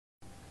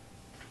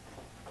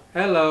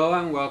Hello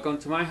and welcome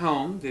to my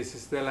home. This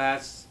is the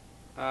last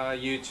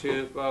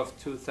YouTube of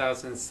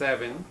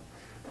 2007.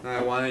 And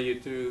I wanted you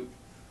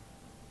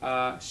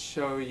to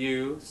show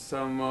you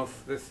some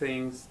of the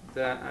things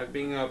that I've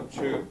been up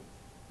to.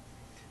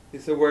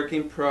 It's a work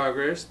in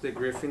progress, the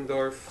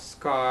Gryffindor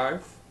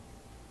scarf.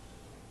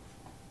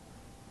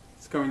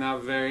 It's coming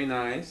out very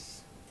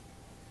nice.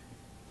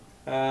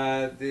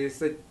 This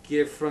is a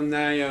gift from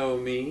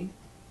Naomi.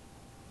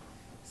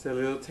 It's a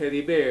little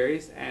teddy bear,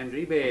 it's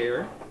Andrew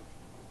Bear.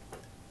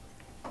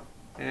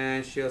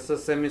 And she also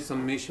sent me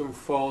some Mission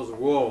Falls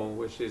wool,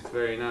 which is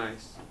very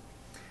nice.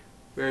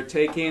 We're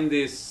taking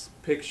this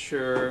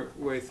picture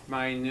with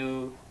my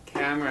new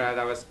camera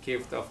that was a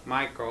gift of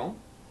Michael.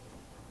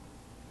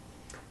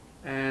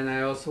 And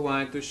I also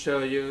wanted to show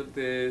you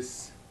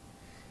this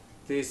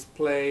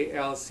display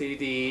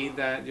LCD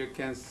that you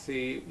can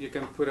see. You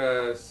can put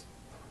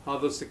all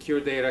those secure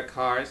data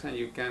cards and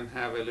you can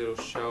have a little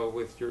show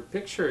with your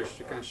pictures.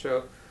 You can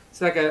show,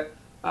 it's like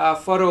a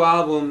photo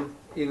album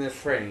in a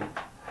frame.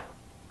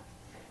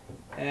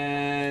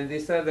 And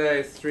these are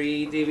the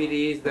 3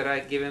 DVDs that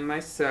I've given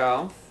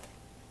myself.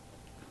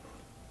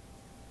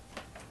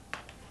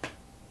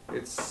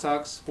 It's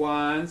Socks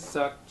 1,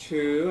 Sock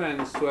 2,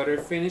 and Sweater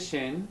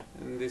Finishing.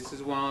 And this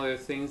is one of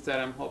the things that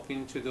I'm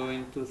hoping to do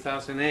in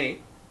 2008.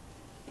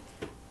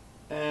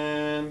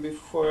 And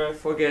before I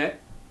forget,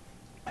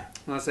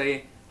 I'll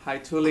say hi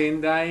to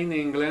Linda in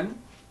England.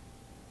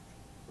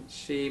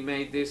 She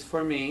made this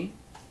for me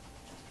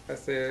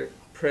as a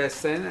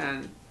present,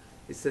 and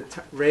it's a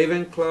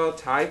Ravenclaw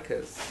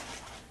Tychus,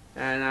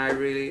 and I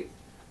really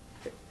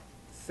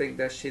think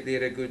that she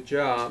did a good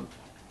job.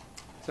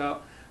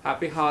 So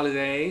happy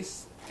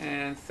holidays,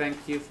 and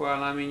thank you for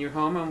allowing me in your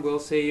home, and we'll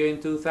see you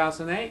in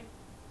 2008.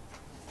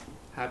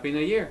 Happy New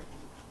Year.